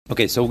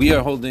Okay, so we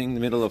are holding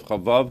the middle of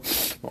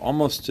Chavav. We're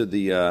almost to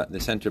the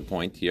center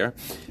point here.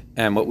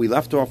 And what we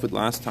left off with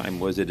last time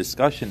was a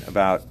discussion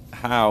about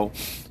how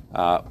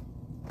the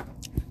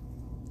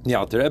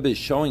Alter Rebbe is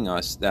showing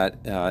us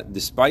that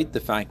despite the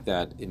fact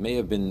that it may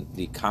have been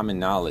the common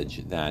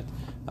knowledge that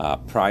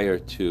prior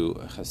to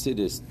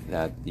Hasidus,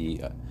 that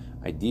the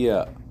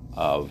idea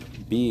of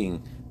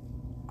being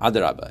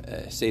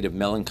Adarabah, a state of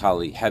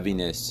melancholy,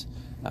 heaviness,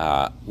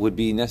 would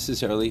be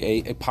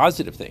necessarily a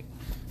positive thing.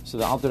 So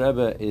the Alter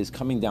Rebbe is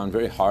coming down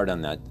very hard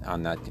on that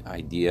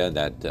idea,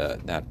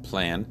 that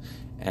plan,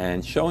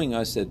 and showing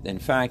us that in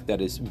fact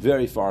that is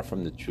very far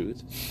from the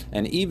truth.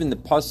 And even the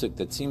pasuk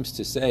that seems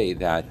to say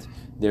that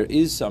there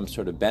is some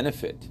sort of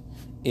benefit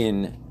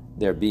in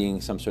there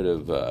being some sort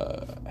of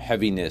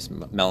heaviness,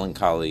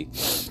 melancholy.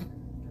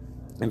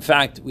 In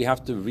fact, we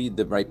have to read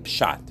the right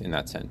pshat in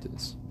that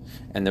sentence.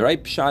 And the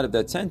right pshat of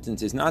that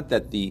sentence is not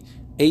that the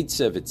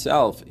Eitzev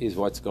itself is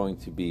what's going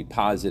to be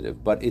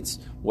positive, but it's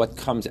what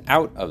comes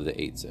out of the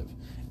Eitzev.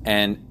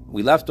 And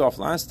we left off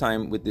last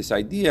time with this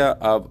idea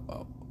of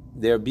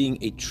there being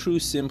a true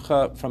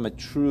simcha from a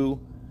true,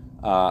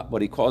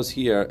 what he calls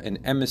here, an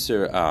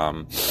emissary,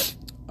 atzvus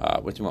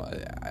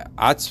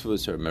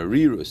or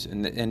marirus,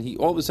 and he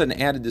all of a sudden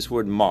added this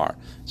word mar.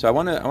 So I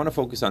want to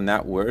focus on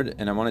that word,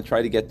 and I want to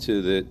try to get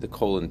to the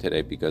colon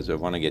today because I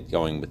want to get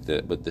going with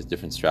the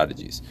different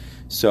strategies.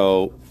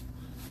 So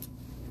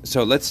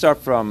let's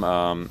start from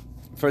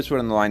first word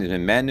on the line is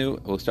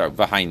menu. We'll start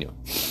v'hainu.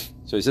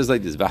 So he says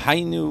like this: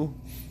 v'hainu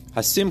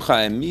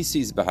hasimcha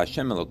emisis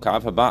b'Hashem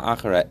elokav haba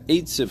achara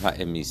eitziv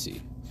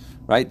ha'emisi.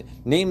 Right,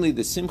 namely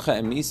the simcha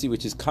emisi,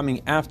 which is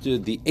coming after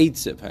the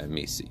eitziv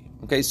ha'emisi.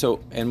 Okay, so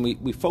and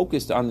we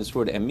focused on this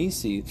word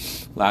emisi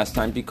last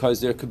time because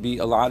there could be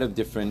a lot of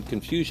different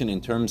confusion in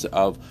terms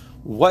of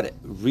what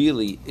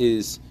really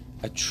is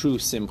a true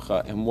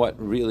simcha and what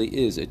really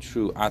is a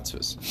true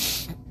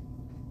atzvus.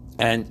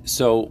 And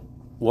so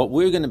what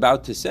we're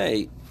about to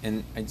say,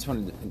 and I just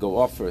wanted to go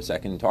off for a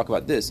second and talk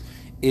about this,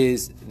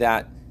 is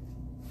that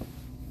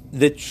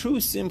the true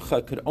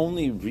simcha could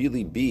only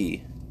really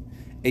be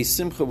a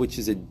simcha which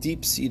is a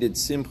deep-seated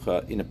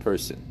simcha in a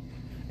person.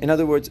 In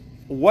other words,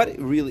 what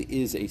really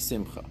is a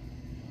simcha?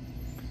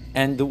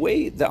 And the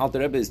way the Alter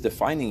Rebbe is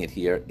defining it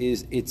here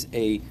is it's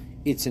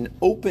an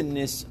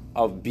openness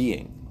of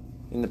being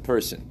in the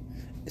person.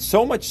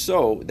 So much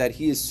so that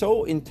he is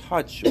so in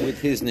touch with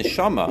his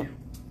neshama,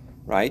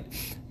 right,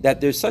 that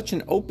there's such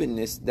an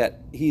openness that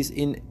he's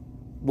in,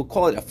 we'll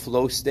call it a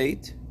flow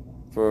state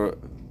for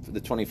the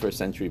 21st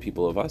century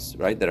people of us,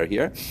 right, that are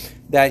here,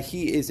 that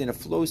he is in a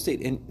flow state,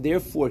 and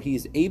therefore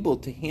he's able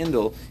to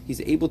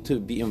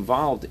be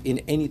involved in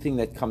anything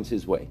that comes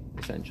his way,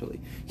 essentially.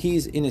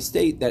 He's in a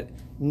state that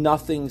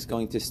nothing's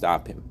going to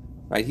stop him,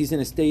 right? He's in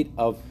a state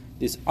of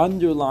this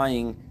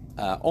underlying,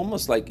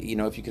 almost like,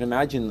 if you can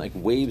imagine like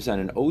waves on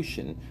an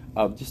ocean,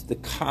 of just the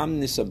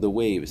calmness of the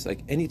waves, like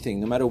anything,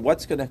 no matter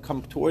what's going to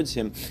come towards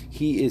him,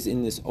 he is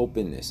in this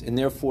openness, and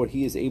therefore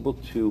he's able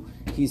to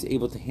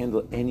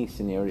handle any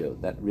scenario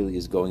that really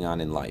is going on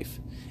in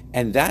life.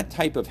 And that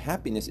type of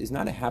happiness is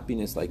not a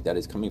happiness like that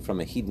is coming from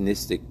a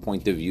hedonistic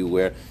point of view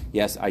where,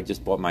 yes, I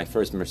just bought my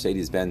first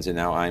Mercedes-Benz and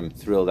now I'm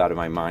thrilled out of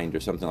my mind or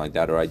something like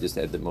that, or I just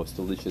had the most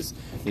delicious,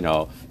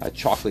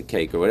 chocolate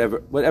cake or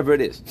whatever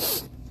it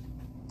is.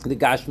 The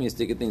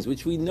Gashmiistic things,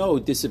 which we know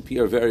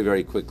disappear very,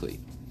 very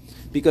quickly.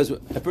 Because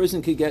a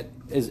person could get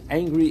as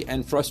angry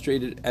and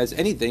frustrated as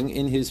anything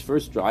in his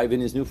first drive in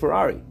his new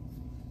Ferrari,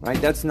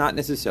 right? That's not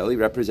necessarily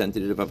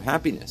representative of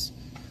happiness,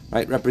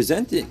 right?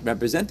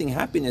 Representing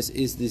happiness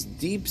is this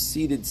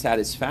deep-seated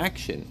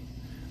satisfaction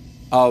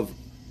of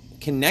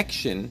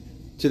connection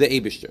to the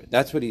Eibishter.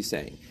 That's what he's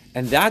saying.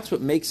 And that's what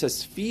makes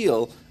us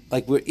feel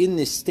like we're in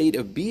this state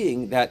of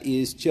being that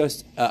is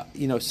just,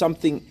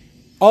 something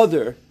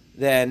other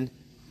than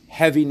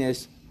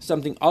heaviness,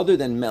 something other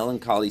than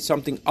melancholy,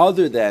 something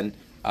other than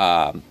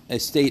a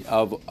state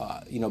of,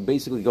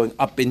 basically going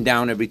up and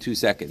down every 2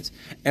 seconds.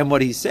 And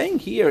what he's saying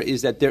here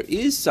is that there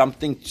is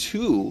something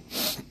to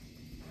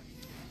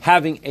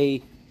having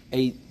a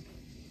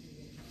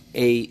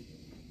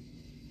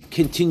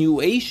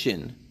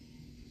continuation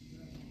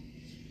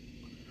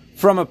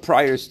from a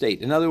prior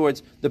state. In other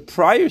words, the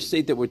prior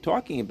state that we're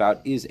talking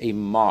about is a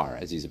mar,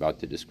 as he's about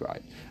to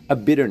describe, a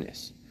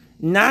bitterness,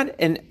 not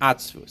an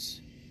atzvus.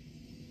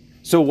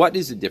 So what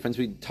is the difference?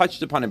 We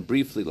touched upon it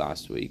briefly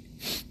last week.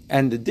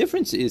 And the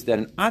difference is that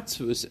an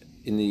atzvus,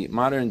 in the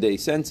modern day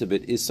sense of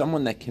it, is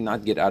someone that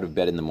cannot get out of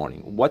bed in the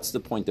morning. What's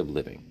the point of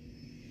living?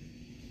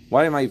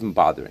 Why am I even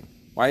bothering?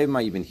 Why am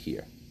I even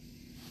here?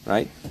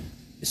 Right?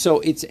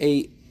 So it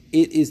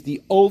is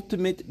the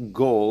ultimate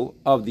goal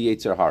of the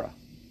Yetzer Hara.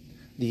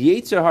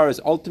 The Yetzer Hara's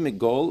ultimate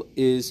goal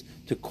is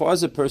to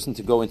cause a person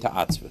to go into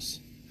atzvus.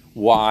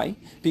 Why?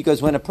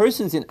 Because when a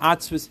person's in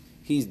atzvus,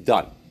 he's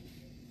done.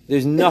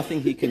 There's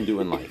nothing he can do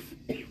in life.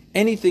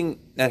 Anything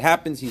that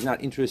happens, he's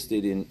not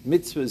interested in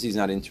mitzvahs, he's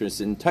not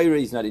interested in Torah,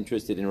 he's not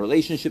interested in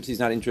relationships, he's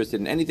not interested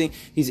in anything.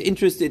 He's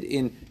interested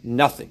in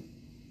nothing.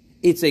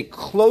 It's a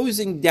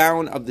closing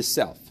down of the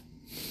self.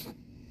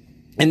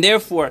 And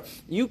therefore,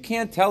 you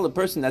can't tell a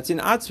person that's in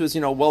atzvus,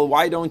 well,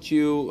 why don't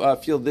you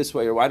feel this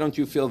way, or why don't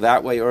you feel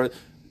that way, or,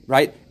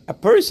 right? A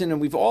person, and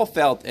we've all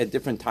felt at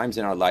different times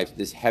in our life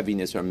this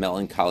heaviness or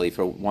melancholy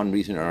for one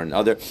reason or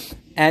another,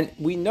 and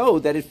we know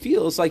that it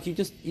feels like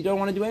you don't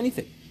want to do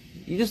anything.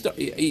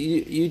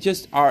 You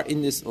just are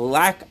in this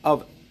lack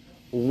of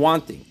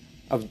wanting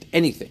of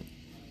anything.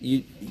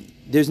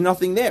 There's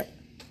nothing there.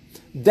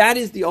 That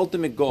is the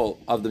ultimate goal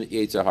of the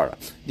Yetzer Hara.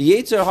 The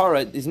Yetzer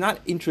Hara is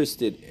not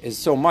interested as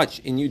so much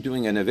in you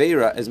doing an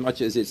Aveira as much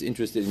as it's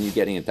interested in you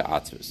getting into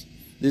Atzvus.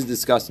 This is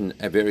discussed in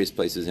various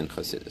places in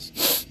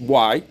Chassidus.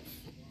 Why?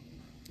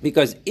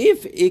 Because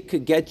if it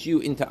could get you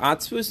into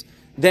Atzvus,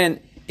 then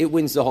it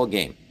wins the whole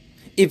game.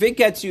 If it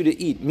gets you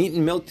to eat meat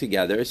and milk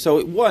together, so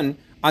it won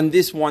on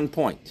this one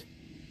point.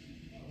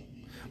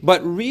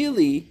 But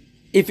really,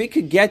 if it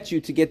could get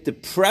you to get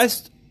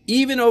depressed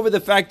even over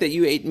the fact that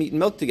you ate meat and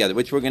milk together,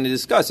 which we're going to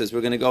discuss as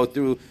we're going to go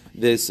through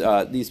these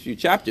few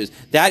chapters,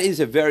 that is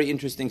a very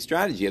interesting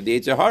strategy of the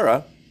Yetzer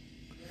Hara,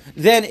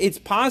 then it's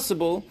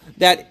possible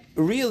that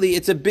really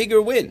it's a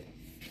bigger win.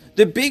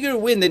 The bigger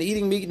win than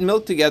eating meat and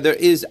milk together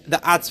is the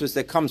atzvus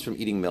that comes from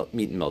eating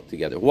meat and milk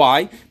together.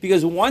 Why?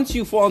 Because once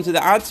you fall into the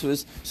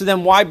atzvus, so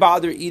then why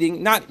bother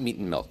eating not meat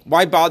and milk?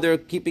 Why bother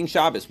keeping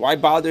Shabbos? Why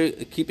bother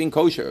keeping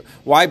kosher?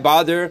 Why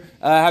bother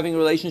having a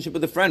relationship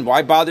with a friend?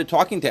 Why bother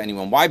talking to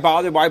anyone? Why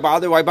bother?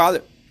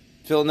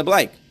 Fill in the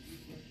blank.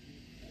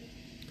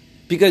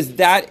 Because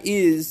that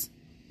is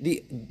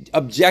the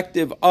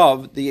objective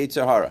of the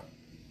Yetzer Hara.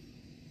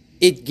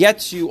 It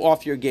gets you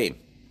off your game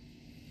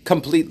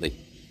completely.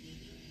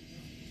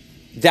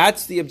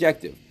 That's the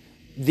objective.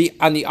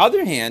 On the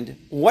other hand,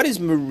 what is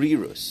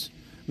merirus?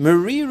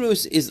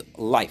 Merirus is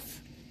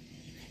life.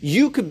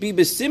 You could be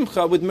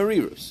besimcha with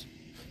merirus.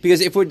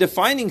 Because if we're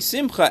defining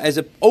simcha as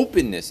an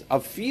openness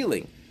of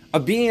feeling,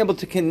 of being able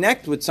to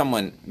connect with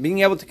someone,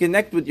 being able to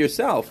connect with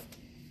yourself,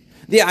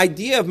 the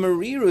idea of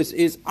merirus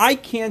is I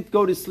can't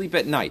go to sleep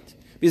at night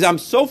because I'm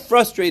so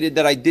frustrated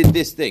that I did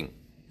this thing.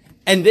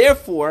 And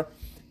therefore,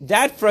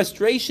 that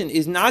frustration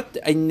is not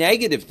a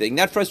negative thing.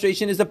 That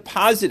frustration is a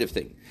positive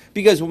thing.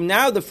 Because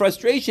now the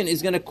frustration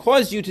is going to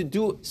cause you to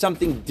do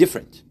something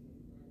different.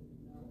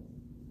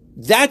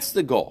 That's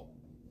the goal.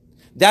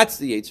 That's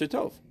the Yetzer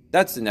Tov.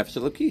 That's the Nefesh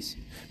Elokis.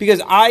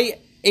 Because I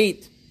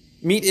ate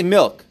meat and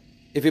milk,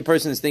 if a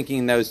person is thinking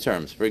in those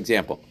terms, for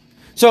example.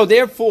 So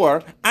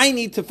therefore, I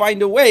need to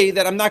find a way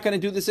that I'm not going to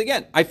do this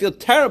again. I feel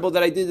terrible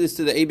that I did this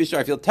to the Eibishter.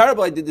 I feel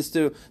terrible I did this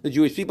to the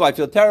Jewish people. I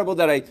feel terrible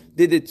that I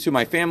did it to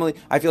my family.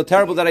 I feel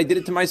terrible that I did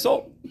it to my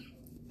soul.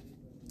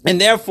 And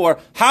therefore,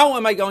 how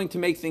am I going to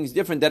make things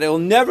different that I will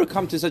never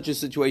come to such a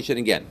situation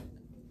again?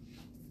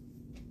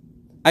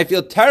 I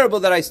feel terrible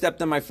that I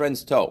stepped on my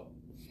friend's toe.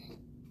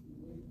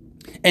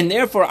 And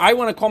therefore, I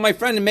want to call my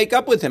friend and make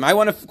up with him. I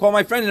want to call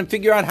my friend and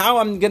figure out how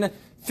I'm going to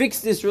fix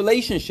this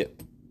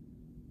relationship.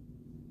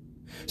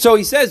 So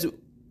he says,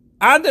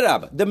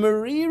 Adarab, the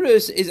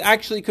merirus is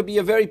actually could be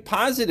a very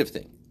positive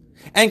thing.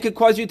 And could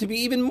cause you to be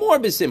even more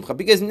besimcha,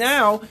 because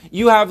now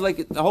you have,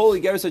 like the whole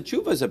Igeres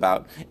HaTshuva is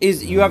about,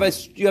 is you have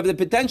the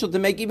potential to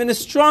make even a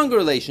stronger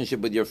relationship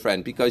with your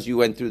friend because you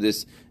went through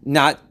this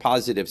not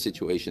positive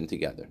situation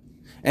together,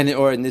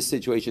 or in this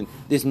situation,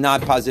 this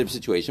not positive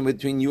situation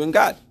between you and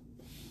God.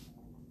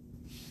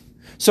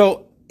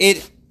 So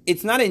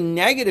it's not a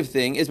negative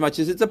thing as much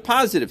as it's a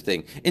positive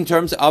thing in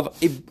terms of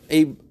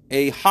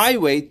a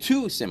highway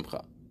to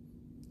simcha.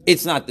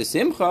 It's not the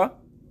simcha,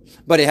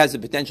 but it has the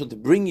potential to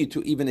bring you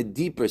to even a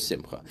deeper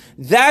simcha.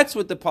 That's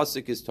what the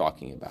pasuk is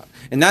talking about.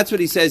 And that's what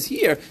he says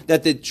here,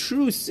 that the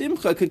true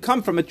simcha could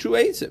come from a true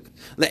esav.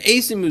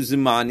 Le'esim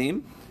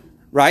uzimanim,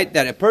 right,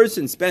 that a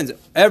person spends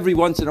every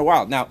once in a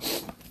while. Now,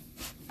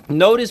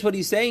 notice what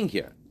he's saying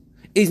here.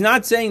 He's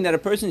not saying that a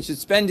person should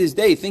spend his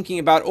day thinking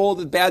about all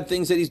the bad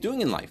things that he's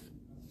doing in life.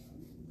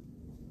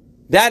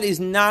 That is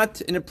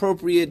not an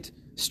appropriate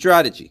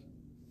strategy.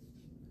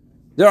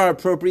 There are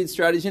appropriate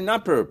strategies and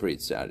not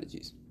appropriate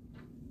strategies.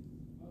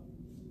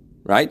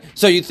 Right?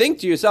 So you think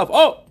to yourself,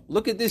 oh,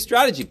 look at this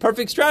strategy,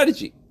 perfect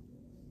strategy.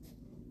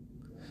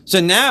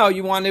 So now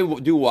you want to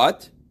do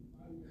what?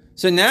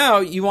 So now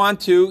you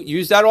want to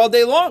use that all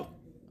day long.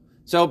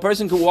 So a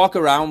person could walk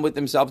around with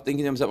himself,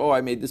 thinking to himself, oh,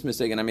 I made this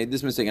mistake, and I made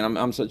this mistake, and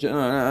I'm such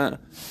a...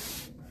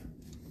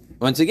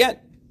 Once again,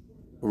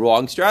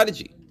 wrong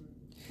strategy.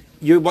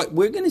 What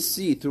we're going to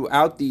see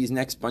throughout these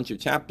next bunch of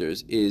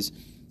chapters is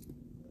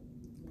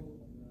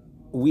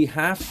we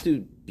have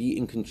to be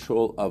in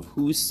control of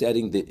who's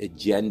setting the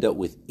agenda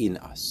within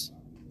us.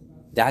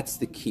 That's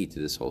the key to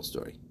this whole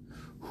story.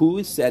 Who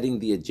is setting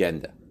the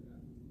agenda?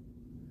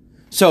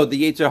 So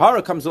the Yetzer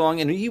Hara comes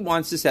along and he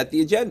wants to set the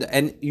agenda.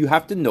 And you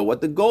have to know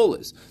what the goal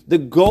is. The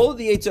goal of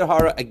the Yetzer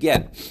Hara,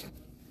 again,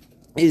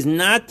 is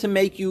not to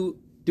make you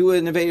do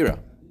an Aveira.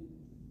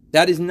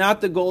 That is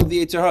not the goal of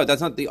the Yetzer Hara.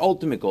 That's not the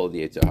ultimate goal of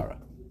the Yetzer Hara.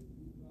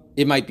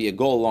 It might be a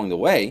goal along the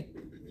way,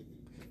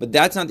 but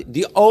that's not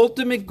the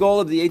ultimate goal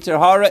of the Yetzer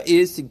Hara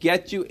is to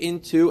get you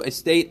into a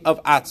state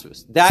of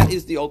atzvus. That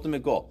is the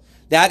ultimate goal.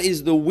 That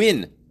is the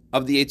win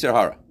of the Yetzer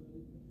Hara.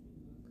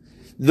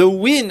 The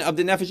win of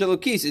the Nefesh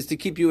Elokis is to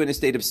keep you in a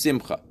state of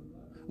simcha,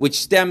 which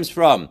stems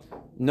from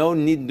no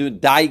nidu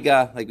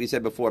daiga, like we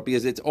said before,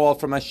 because it's all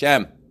from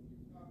Hashem.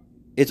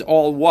 It's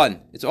all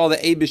one. It's all the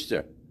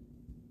Eibishter.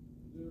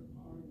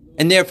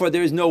 And therefore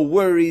there is no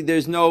worry,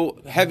 there's no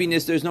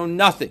heaviness, there's no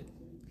nothing.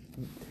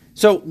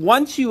 So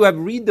once you have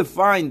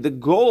redefined the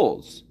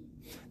goals,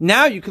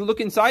 now you can look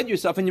inside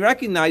yourself and you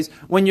recognize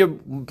when your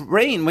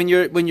brain, when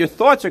your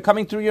thoughts are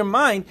coming through your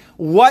mind,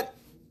 what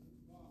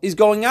is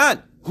going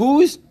on?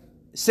 Who's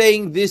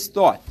saying this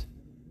thought?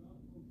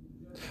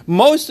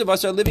 Most of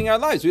us are living our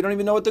lives. We don't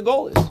even know what the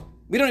goal is.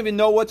 We don't even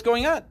know what's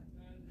going on.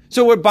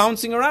 So we're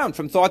bouncing around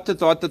from thought to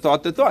thought to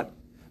thought to thought.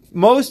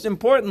 Most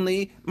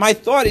importantly, my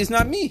thought is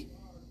not me.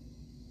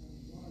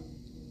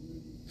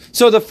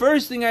 So the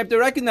first thing I have to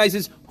recognize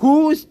is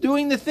who's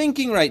doing the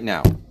thinking right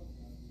now.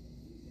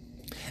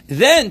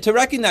 Then to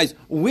recognize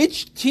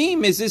which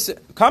team is this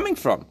coming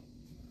from?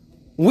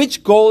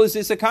 Which goal is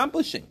this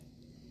accomplishing?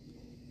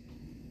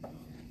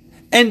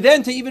 And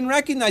then to even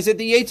recognize that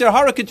the Yetzer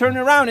Hara could turn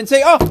around and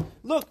say, oh,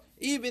 look,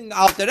 even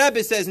Alter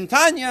Rebbe says in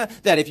Tanya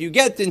that if you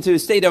get into a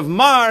state of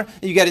mar,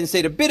 you get in a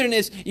state of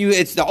bitterness,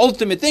 it's the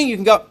ultimate thing, you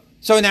can go.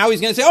 So now he's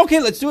going to say,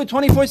 okay, let's do it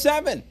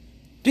 24/7.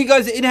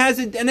 Because it has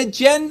an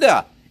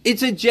agenda.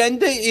 Its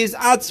agenda is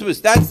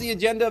atzvus. That's the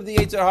agenda of the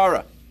Yetzer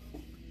Hara.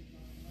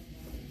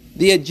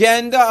 The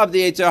agenda of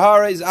the Yetzer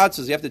Hara is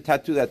atzvus. You have to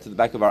tattoo that to the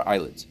back of our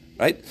eyelids,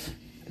 right?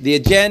 The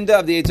agenda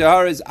of the Yetzer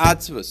Hara is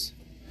atzvus.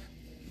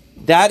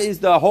 That is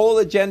the whole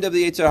agenda of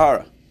the Yetzer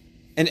Hara.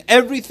 And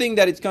everything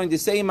that it's going to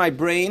say in my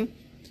brain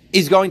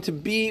is going to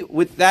be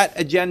with that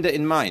agenda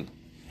in mind.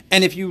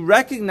 And if you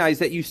recognize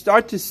that, you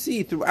start to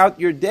see throughout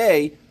your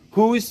day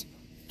who's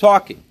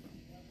talking.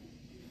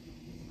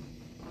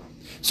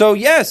 So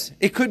yes,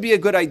 it could be a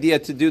good idea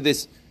to do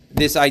this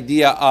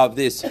idea of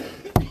this,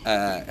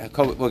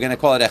 we're going to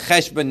call it a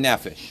cheshbon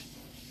nefesh.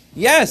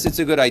 Yes, it's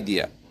a good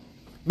idea.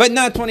 But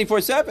not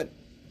 24/7.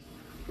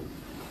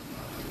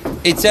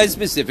 It says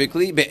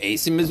specifically,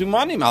 be'esim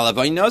mezumanim,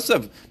 alavai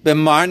nosav,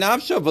 be'mar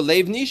nafsho,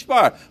 v'leiv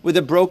nishbar, with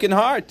a broken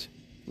heart,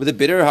 with a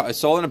bitter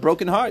soul and a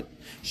broken heart.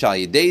 Shal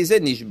yedei zeh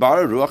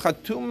nishbar ruach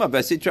hatuma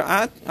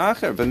v'sitra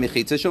acher,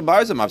 v'michitza shel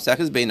barza,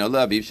 mavseches beino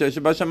le'aviv shel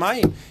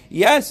b'shamayim.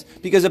 Yes,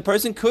 because a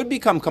person could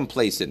become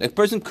complacent, a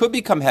person could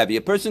become heavy,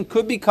 a person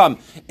could become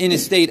in a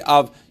state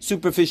of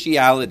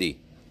superficiality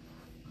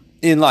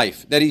in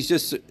life, that he's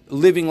just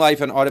living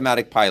life on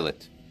automatic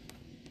pilot.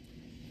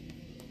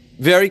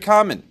 Very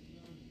common.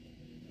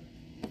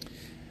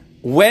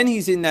 When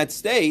he's in that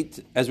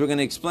state, as we're going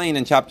to explain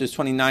in chapters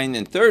 29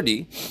 and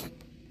 30,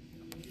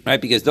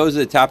 right, because those are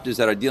the chapters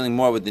that are dealing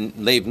more with the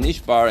Leiv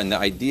Nishbar and the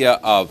idea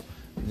of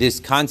this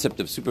concept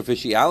of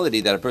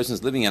superficiality, that a person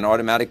is living on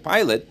automatic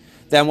pilot,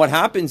 then what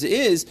happens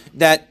is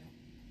that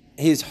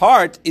his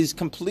heart is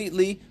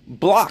completely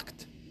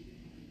blocked.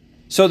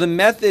 So the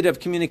method of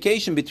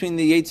communication between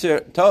the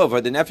Yetzer Tov, or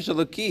the Nefesh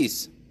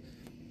Elokis,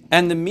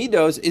 and the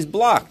Midos is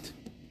blocked.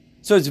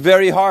 So it's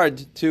very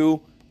hard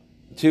to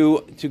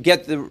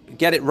get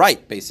it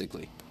right,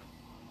 basically.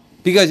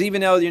 Because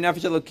even though your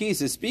Nefesh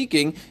Elokis is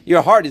speaking,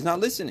 your heart is not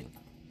listening.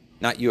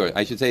 Not yours.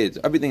 I should say it's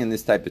everything in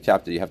this type of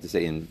chapter you have to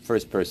say in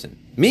first person.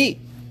 Me!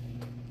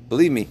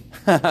 Believe me,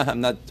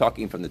 I'm not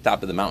talking from the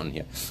top of the mountain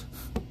here.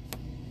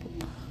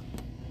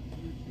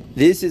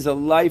 This is a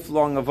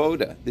lifelong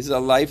avoda. This is a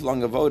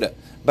lifelong avoda.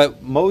 But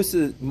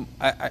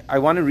I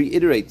want to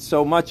reiterate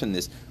so much on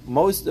this.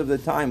 Most of the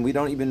time, we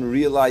don't even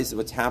realize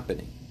what's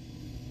happening.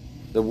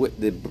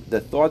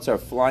 The thoughts are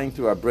flying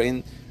through our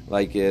brain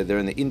like they're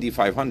in the Indy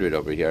 500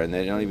 over here, and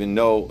they don't even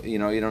know. You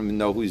don't even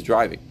know who's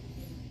driving.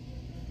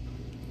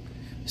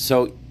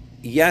 So,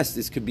 yes,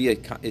 this could be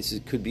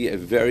a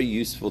very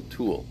useful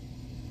tool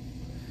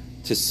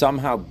to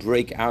somehow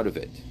break out of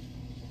it,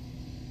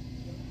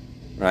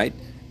 right?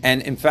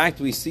 And in fact,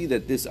 we see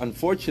that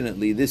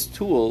unfortunately, this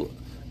tool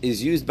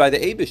is used by the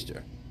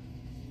Eibishter,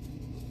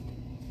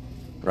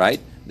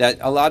 right? That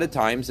a lot of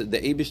times the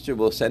Eibishter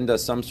will send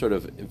us some sort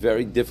of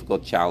very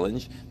difficult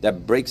challenge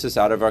that breaks us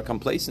out of our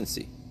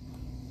complacency.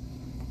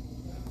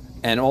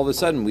 And all of a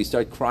sudden we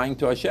start crying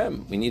to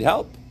Hashem, we need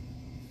help.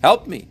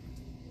 Help me.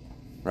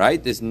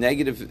 Right? This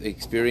negative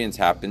experience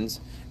happens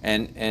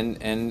and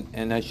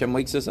Hashem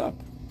wakes us up.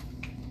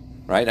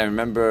 Right? I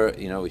remember,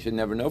 we should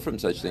never know from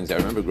such things. I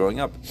remember growing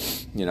up,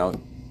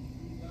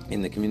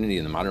 in the community,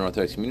 in the modern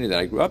Orthodox community that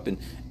I grew up in,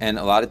 and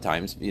a lot of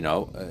times,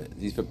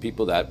 these were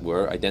people that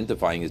were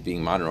identifying as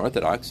being modern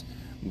Orthodox,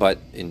 but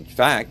in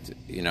fact,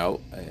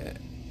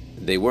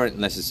 they weren't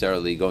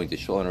necessarily going to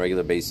shul on a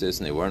regular basis,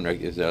 and they weren't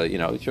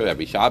regularly, sure,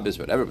 every Shabbos,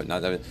 whatever, but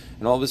not every,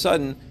 and all of a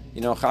sudden,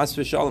 chas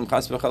v'shalom,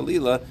 chas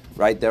v'chalila,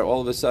 right there,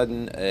 all of a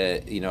sudden,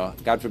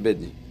 God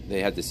forbid,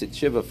 they had to sit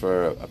shiva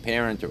for a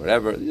parent or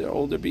whatever. These are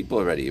older people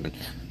already, even,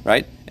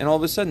 right? And all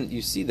of a sudden,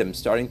 you see them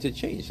starting to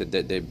change.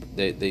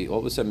 They all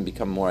of a sudden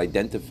become more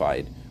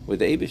identified with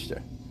the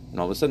Eibishter. And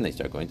all of a sudden, they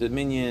start going to the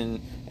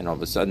minyan, and all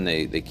of a sudden,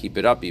 they keep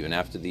it up even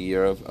after the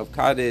year of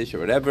Kaddish or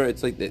whatever.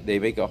 It's like they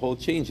make a whole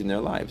change in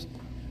their lives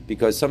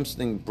because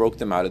something broke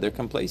them out of their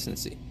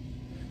complacency.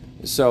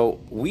 So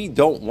we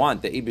don't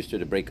want the Eibishter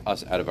to break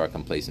us out of our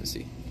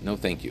complacency. No,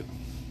 thank you.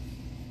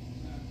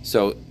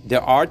 So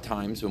there are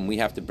times when we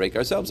have to break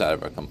ourselves out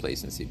of our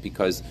complacency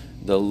because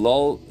the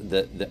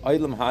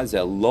Olam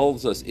Hazel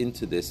lulls us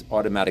into this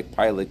automatic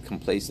pilot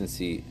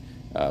complacency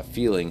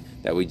feeling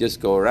that we just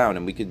go around,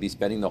 and we could be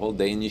spending the whole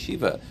day in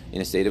yeshiva in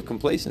a state of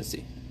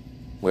complacency,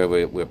 where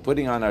we're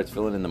putting on our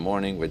tefillin in the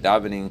morning, we're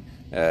davening,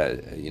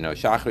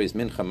 Shacharis,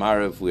 Mincha,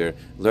 Maariv, we're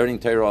learning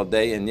Torah all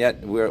day, and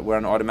yet we're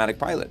on automatic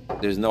pilot.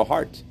 There's no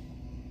heart.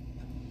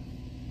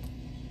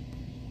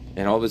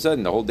 And all of a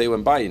sudden, the whole day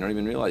went by. You don't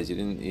even realize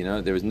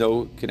there was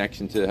no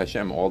connection to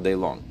Hashem all day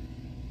long.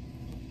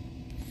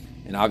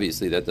 And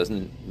obviously, that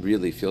doesn't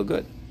really feel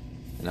good.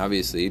 And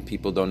obviously,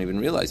 people don't even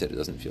realize that it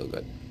doesn't feel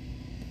good.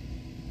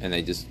 And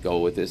they just go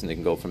with this, and they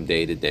can go from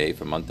day to day,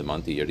 from month to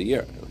month, year to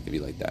year. It could be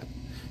like that.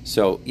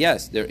 So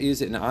yes, there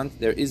is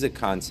a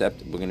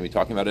concept. We're going to be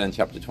talking about it in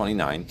chapter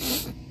 29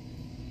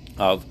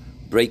 of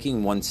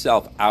breaking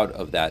oneself out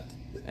of that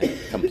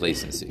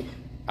complacency,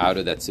 out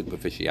of that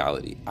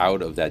superficiality,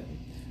 out of that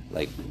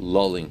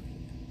lulling.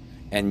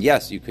 And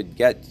yes, you could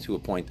get to a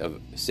point of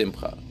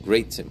simcha,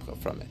 great simcha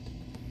from it,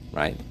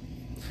 right?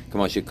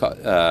 Like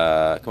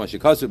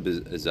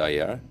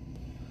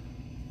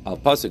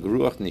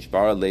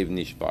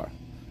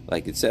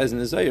it says in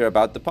the Zohar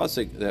about the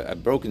pasuk, a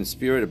broken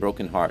spirit, a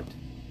broken heart.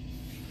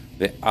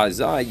 But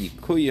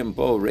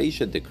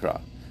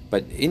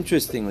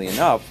interestingly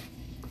enough,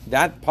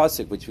 that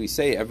pasuk which we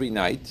say every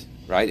night,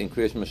 right, in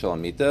Kriyas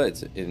Mashalamita,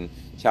 it's in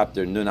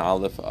chapter Nun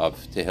Aleph of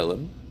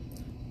Tehillim,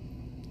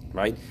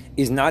 right,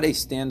 is not a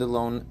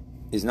standalone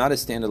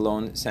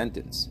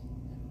sentence.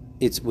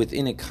 It's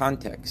within a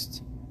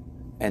context,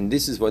 and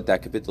this is what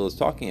that kapitel is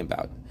talking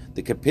about.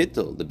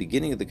 The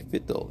beginning of the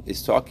kapitel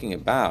is talking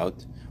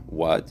about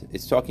what?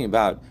 It's talking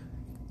about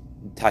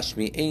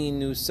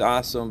Tashmi'enu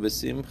sason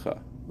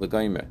v'simcha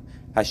v'goymer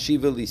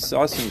hashiva li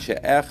sason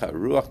she'echa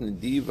ruach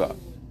nediva.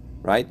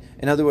 Right?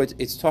 In other words,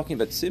 it's talking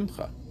about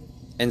simcha,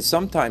 and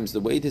sometimes the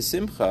way to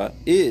simcha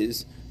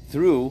is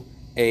through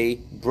a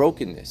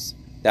brokenness.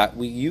 That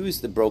we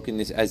use the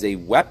brokenness as a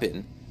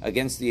weapon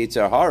against the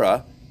Yetzer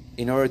Hara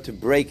in order to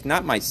break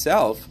not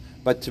myself,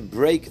 but to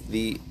break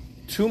the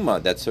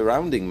tuma that's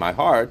surrounding my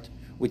heart,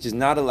 which is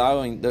not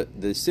allowing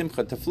the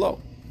simcha to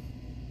flow.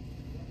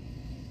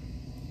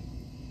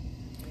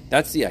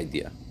 That's the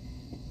idea.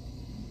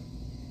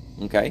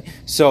 Okay?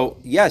 So,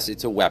 yes,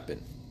 it's a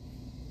weapon.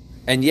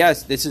 And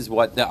yes, this is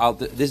what the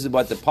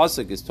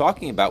pasuk is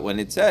talking about when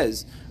it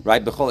says,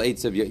 right, b'chol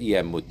eitzav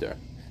yeh muter.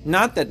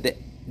 Not that the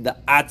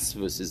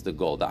atzvus is the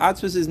goal. The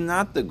atzvus is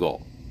not the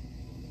goal.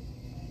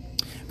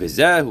 This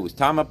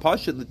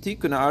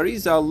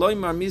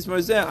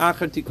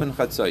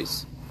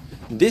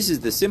is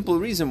the simple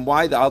reason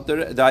why the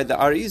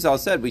Arizal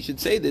said we should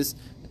say this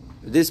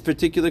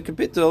particular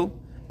kapitel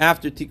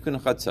after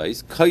Tikkun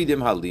Chatzos,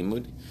 Kaidim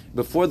HaLimud,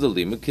 before the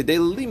Limud, Kedei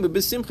Limud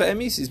B'Simcha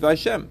Emisis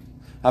V'Hashem,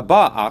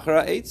 Haba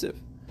Achara Eitzev.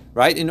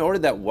 Right? In order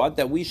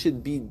that we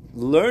should be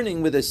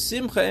learning with a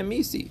Simcha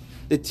Emisi.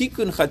 The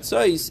Tikkun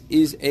Chatzos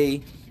is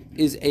a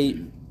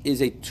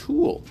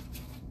tool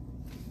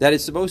that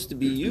is supposed to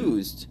be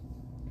used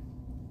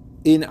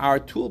in our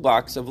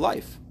toolbox of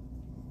life.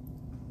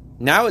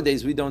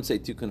 Nowadays, we don't say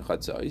Tikkun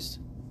Chatzos,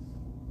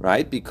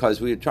 right?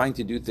 Because we are trying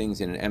to do things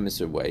in an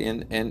emisser way.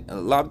 And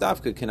Lav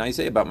Davka, can I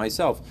say about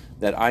myself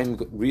that I'm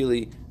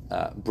really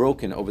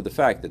broken over the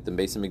fact that the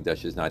Beis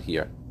HaMikdash is not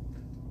here?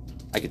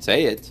 I could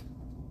say it,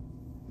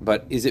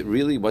 but is it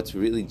really what's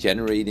really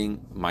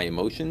generating my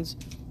emotions?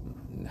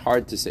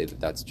 Hard to say that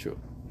that's true.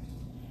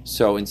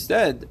 So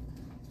instead,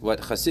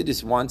 what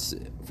Chassidus wants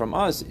from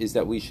us is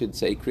that we should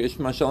say Kriya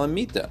Shema Shalom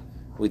Mita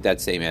with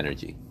that same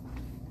energy.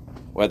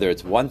 Whether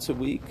it's once a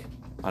week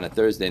on a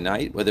Thursday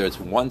night, whether it's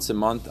once a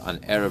month on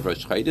Erev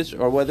Rosh Chodesh,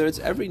 or whether it's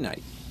every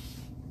night.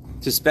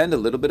 To spend a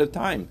little bit of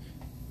time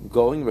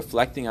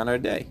reflecting on our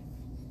day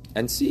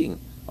and seeing,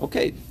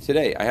 okay,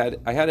 today, I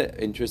had an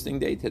interesting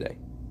day today.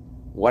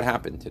 What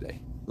happened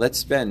today? Let's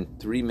spend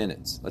 3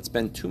 minutes. Let's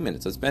spend 2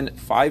 minutes. Let's spend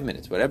 5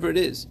 minutes, whatever it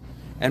is,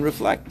 and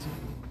reflect.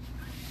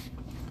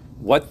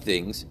 What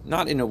things,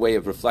 not in a way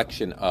of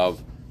reflection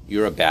of,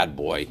 you're a bad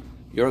boy,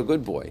 you're a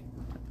good boy,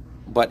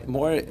 but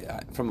more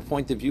from a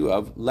point of view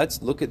of,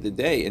 let's look at the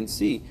day and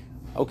see,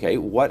 okay,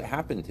 what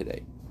happened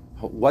today?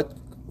 What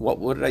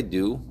did I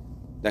do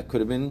that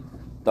could have been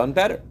done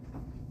better?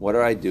 What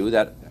did I do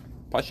that,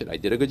 push it, I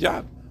did a good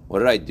job? What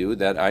did I do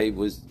that I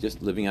was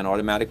just living on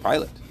automatic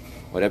pilot?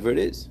 Whatever it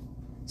is.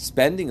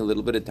 Spending a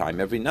little bit of time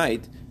every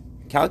night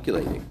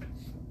calculating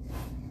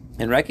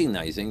and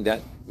recognizing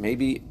that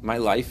maybe my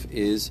life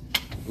is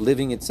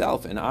living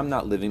itself and I'm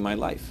not living my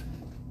life.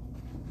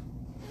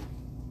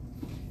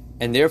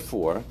 And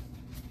therefore,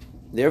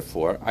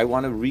 I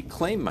want to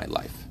reclaim my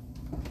life.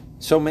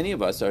 So many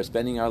of us are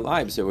spending our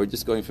lives, so we're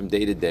just going from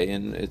day to day,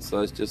 and it's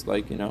just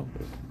like,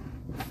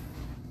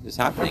 it's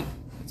happening.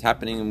 It's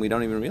happening, and we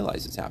don't even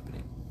realize it's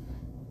happening.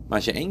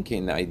 Masha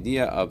Enkin, the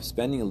idea of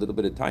spending a little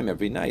bit of time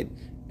every night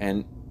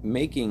and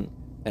making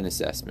an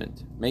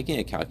assessment, making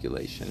a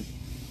calculation,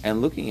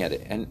 and looking at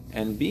it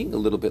and being a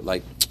little bit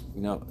like,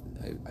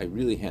 I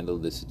really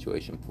handled this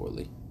situation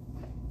poorly.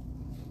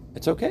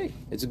 It's okay.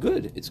 It's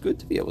good. It's good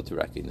to be able to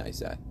recognize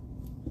that.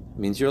 It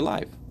means you're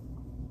alive.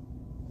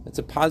 That's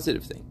a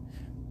positive thing.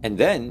 And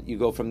then you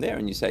go from there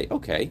and you say,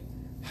 okay,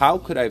 how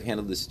could I have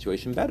handled this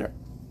situation better?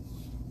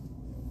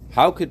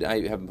 How could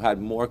I have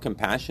had more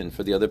compassion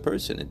for the other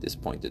person at this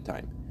point in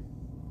time?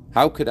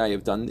 How could I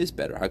have done this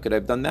better? How could I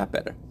have done that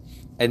better?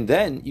 And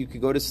then you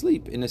could go to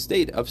sleep in a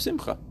state of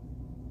simcha.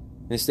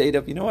 In a state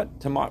of,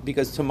 tomorrow,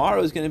 because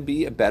tomorrow is going to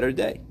be a better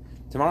day.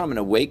 Tomorrow I'm going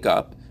to wake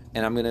up,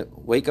 and I'm going to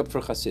wake up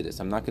for Chassidus.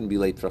 I'm not going to be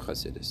late for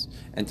Chassidus.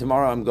 And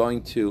tomorrow I'm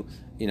going to,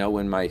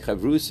 when my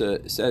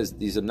chavrusa says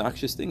these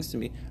obnoxious things to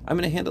me, I'm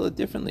going to handle it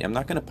differently. I'm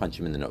not going to punch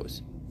him in the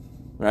nose,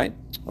 right?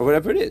 Or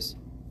whatever it is,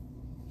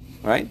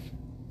 right?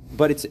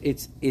 But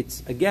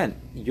it's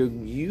again, you're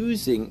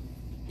using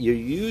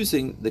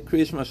the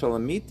Kriya Shema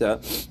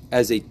Shalamita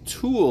as a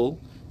tool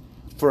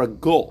for a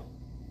goal.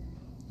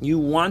 You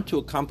want to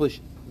accomplish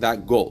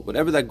that goal,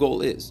 whatever that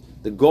goal is.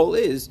 The goal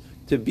is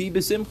to be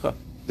besimcha.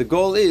 The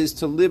goal is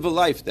to live a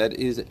life that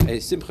is a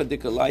simcha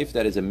dika life,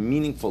 that is a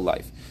meaningful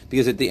life.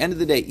 Because at the end of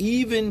the day,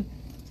 even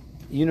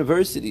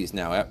universities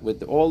now,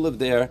 with all of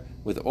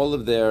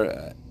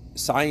their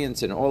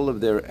science and all of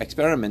their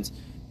experiments,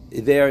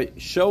 they're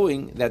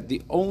showing that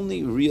the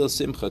only real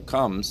simcha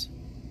comes,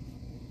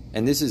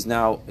 and this is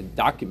now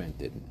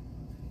documented,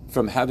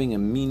 from having a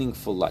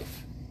meaningful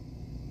life.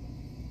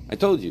 I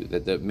told you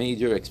that the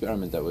major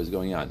experiment that was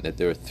going on, that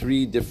there are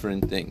 3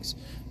 different things.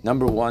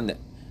 Number 1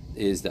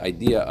 is the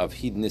idea of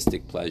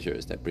hedonistic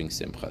pleasures that brings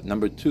simcha.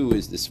 Number 2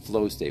 is this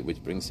flow state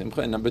which brings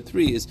simcha. And number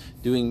 3 is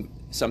doing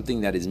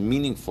something that is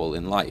meaningful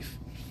in life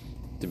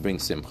to bring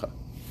simcha.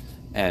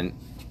 And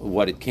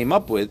what it came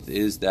up with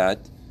is that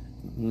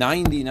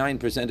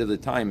 99% of the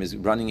time is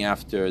running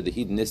after the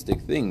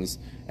hedonistic things,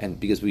 and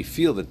because we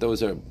feel that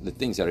those are the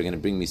things that are going to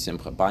bring me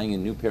simcha. Buying a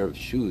new pair of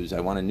shoes, I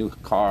want a new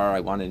car,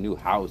 I want a new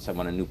house, I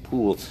want a new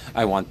pool,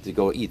 I want to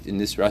go eat in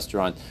this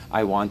restaurant,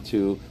 I want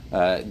to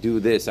do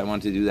this, I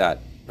want to do that,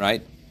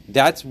 right?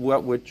 That's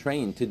what we're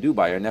trained to do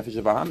by our nefesh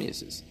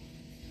habahamis.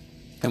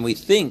 And we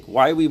think,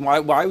 why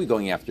are we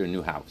going after a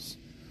new house?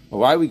 Or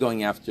why are we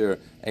going after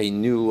a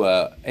new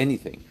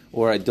anything?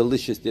 Or a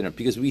delicious dinner,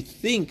 because we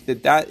think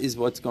that is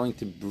what's going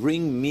to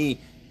bring me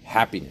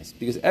happiness,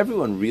 because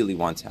everyone really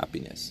wants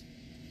happiness.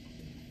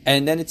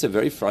 And then it's a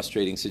very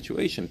frustrating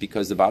situation,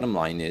 because the bottom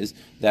line is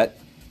that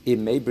it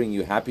may bring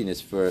you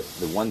happiness for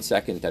the 1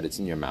 second that it's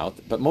in your mouth,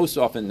 but most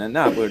often than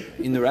not, we're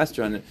in the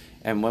restaurant,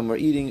 and when we're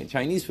eating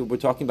Chinese food, we're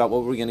talking about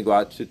what we're going to go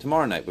out to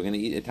tomorrow night. We're going to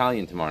eat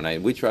Italian tomorrow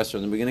night. Which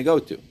restaurant are we going to go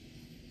to?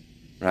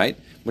 Right?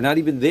 We're not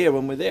even there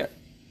when we're there.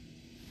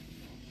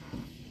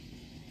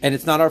 And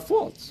it's not our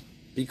fault.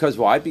 Because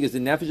why? Because the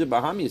Nefesh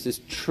HaBahamis has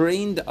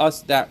trained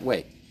us that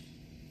way.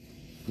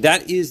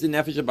 That is the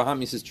Nefesh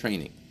HaBahamis'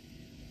 training.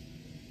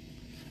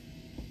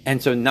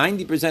 And so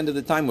 90% of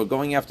the time we're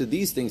going after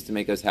these things to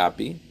make us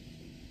happy.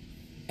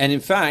 And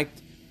in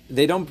fact,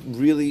 they don't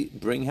really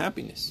bring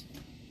happiness.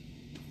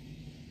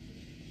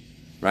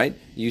 Right?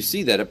 You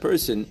see that a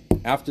person,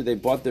 after they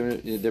bought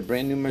their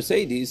brand new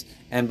Mercedes,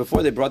 and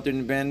before they brought their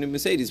brand new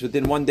Mercedes,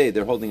 within 1 day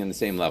they're holding on the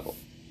same level.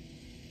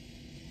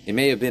 It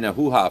may have been a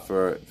hoo-ha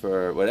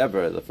for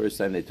whatever, the first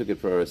time they took it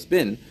for a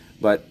spin,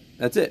 but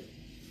that's it.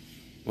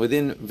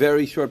 Within a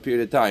very short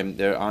period of time,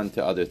 they're on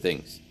to other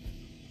things.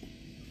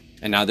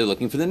 And now they're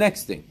looking for the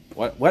next thing.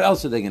 What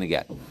else are they going to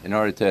get in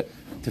order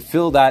to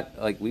fill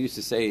that, like we used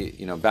to say,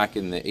 back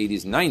in the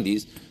 80s and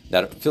 90s,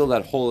 that fill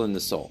that hole in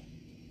the soul.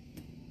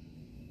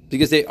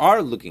 Because they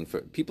are looking for,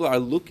 people are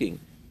looking,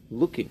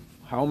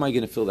 how am I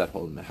going to fill that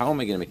hole? How am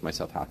I going to make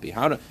myself happy?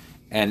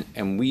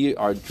 And we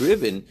are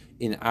driven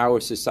in our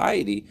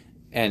society,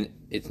 and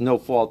it's no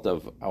fault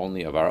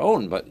only of our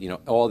own, but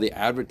all the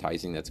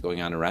advertising that's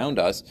going on around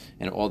us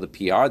and all the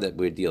PR that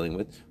we're dealing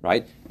with,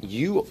 right?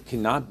 You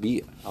cannot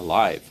be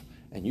alive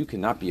and you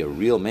cannot be a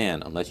real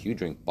man unless you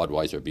drink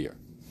Budweiser beer,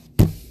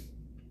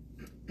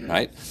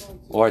 right?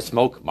 Or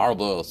smoke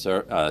Marlboro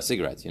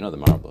cigarettes. The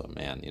Marlboro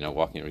man,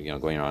 walking,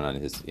 going around on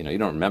his, you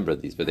don't remember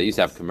these, but they used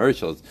to have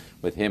commercials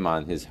with him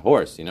on his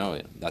horse.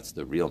 That's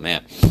the real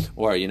man.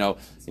 Or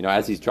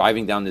as he's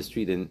driving down the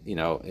street in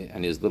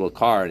his little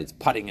car, and it's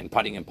putting and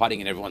putting and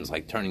putting, and everyone's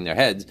like turning their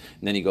heads.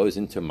 And then he goes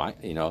into what's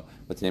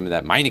the name of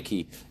that,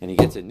 Meineke, and he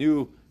gets a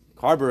new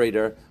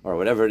carburetor or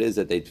whatever it is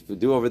that they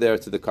do over there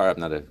to the car. I'm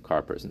not a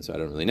car person, so I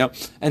don't really know.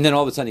 And then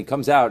all of a sudden he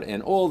comes out,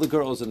 and all the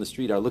girls in the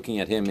street are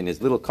looking at him in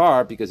his little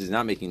car because he's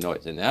not making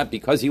noise. And that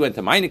because he went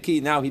to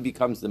Meineke, now he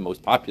becomes the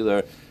most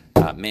popular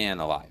man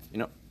alive.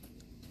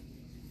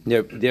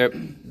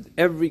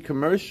 Every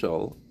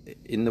commercial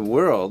in the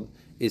world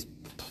is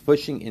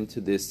pushing into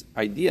this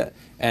idea,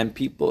 and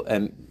people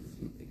and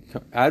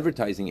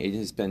advertising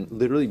agents spend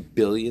literally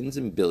billions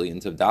and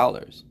billions of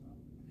dollars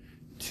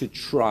to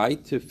try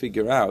to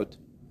figure out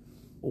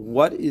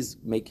what is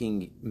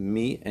making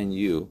me and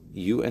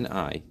you and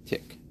I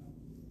tick.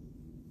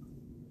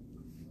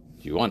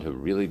 Do you want to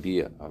really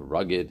be a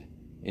rugged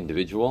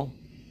individual?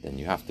 Then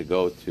you have to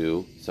go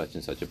to such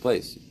and such a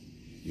place.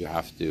 You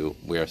have to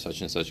wear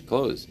such and such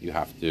clothes. You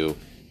have to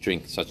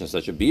drink such and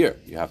such a beer.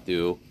 You have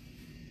to,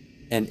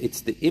 and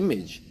it's the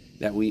image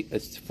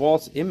it's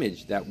false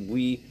image that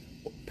we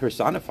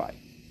personify.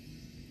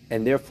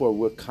 And therefore,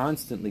 we're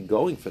constantly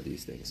going for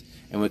these things.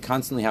 And we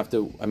constantly have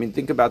to,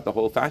 think about the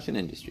whole fashion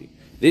industry.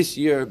 This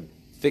year,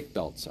 thick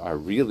belts are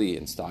really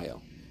in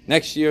style.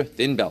 Next year,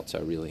 thin belts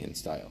are really in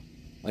style.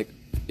 Like,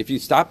 if you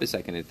stop a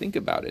second and think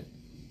about it,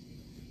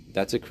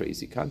 that's a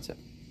crazy concept.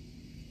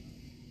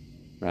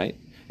 Right?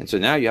 And so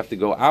now you have to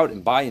go out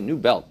and buy a new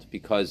belt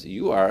because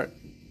you are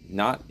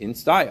not in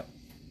style.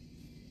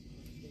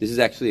 This is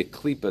actually a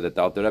klipa that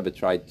the Alter Rebbe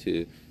tried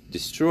to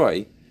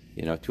destroy,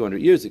 200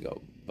 years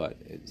ago. But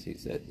he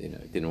said,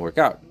 it didn't work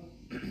out.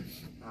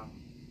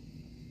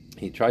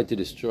 He tried to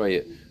destroy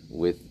it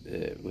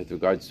with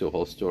regards to a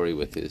whole story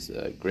with his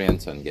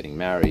grandson getting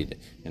married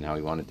and how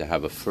he wanted to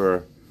have a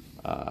fur,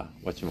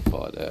 like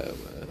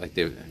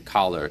the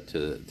collar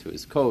to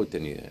his coat,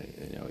 and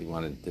he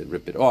wanted to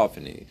rip it off,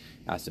 and he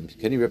asked him,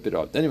 "Can he rip it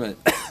off?" Then he went,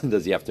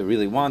 "Does he have to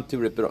really want to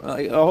rip it off?"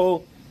 Like a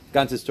whole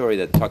ganze story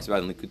that talks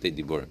about in Likutei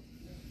Diburim.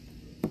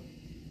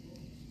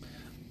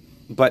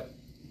 But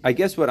I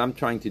guess what I'm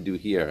trying to do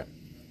here,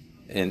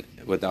 and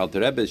what the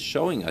Alter Rebbe is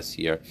showing us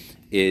here,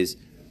 is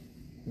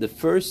the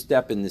first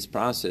step in this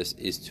process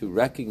is to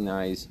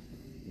recognize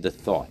the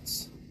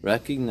thoughts,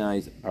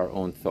 recognize our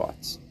own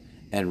thoughts,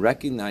 and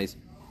recognize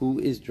who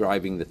is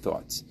driving the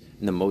thoughts.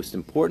 And the most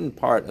important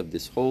part of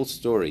this whole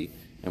story,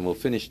 and we'll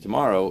finish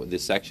tomorrow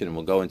this section, and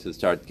we'll go into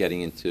start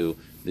getting into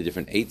the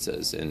different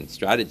eitzas and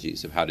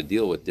strategies of how to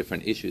deal with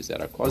different issues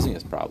that are causing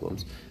us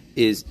problems,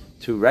 is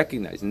to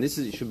recognize, and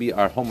should be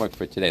our homework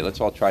for today. Let's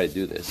all try to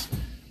do this,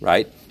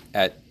 right?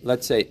 At,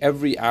 let's say,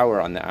 every hour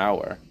on the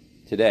hour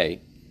today,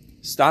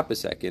 stop a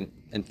second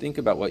and think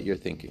about what you're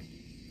thinking.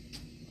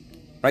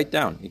 Write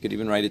down. You could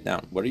even write it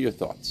down. What are your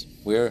thoughts?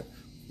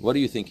 What are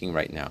you thinking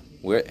right now?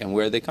 Where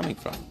are they coming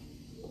from?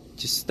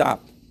 Just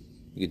stop.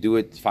 You do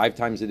it 5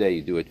 times a day.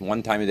 You do it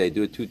 1 time a day.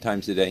 Do it 2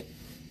 times a day.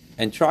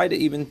 And try to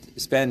even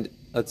spend,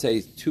 let's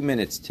say, 2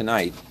 minutes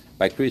tonight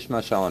by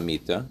Krishma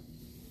Shalamita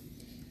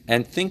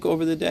and think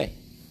over the day.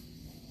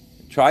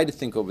 Try to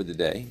think over the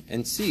day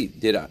and see,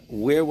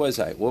 where was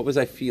I? What was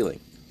I feeling?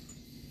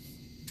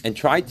 And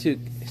try to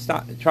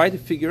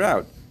figure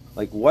out,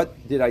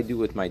 what did I do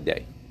with my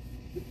day?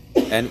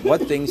 And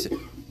what things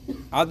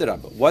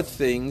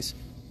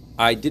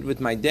I did with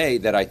my day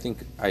that I think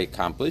I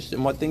accomplished,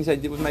 and what things I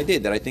did with my day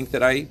that I think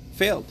that I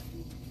failed,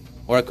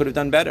 or I could have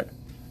done better.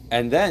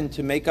 And then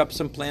to make up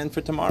some plan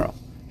for tomorrow.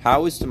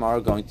 How is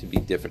tomorrow going to be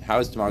different? How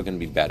is tomorrow going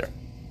to be better?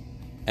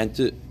 And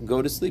to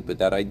go to sleep with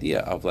that idea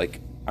of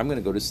I'm going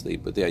to go to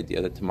sleep with the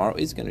idea that tomorrow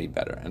is going to be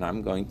better, and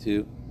I'm going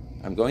to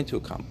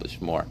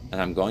accomplish more, and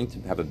I'm going to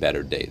have a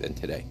better day than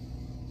today.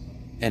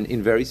 And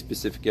in very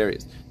specific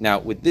areas. Now,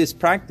 with this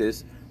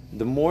practice,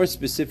 the more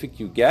specific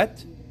you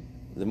get,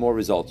 the more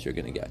results you're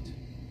going to get.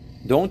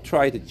 Don't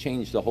try to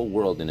change the whole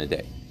world in a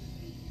day.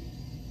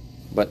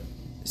 But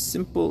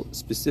simple,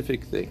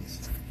 specific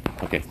things.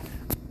 Okay,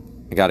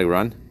 I got to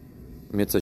run.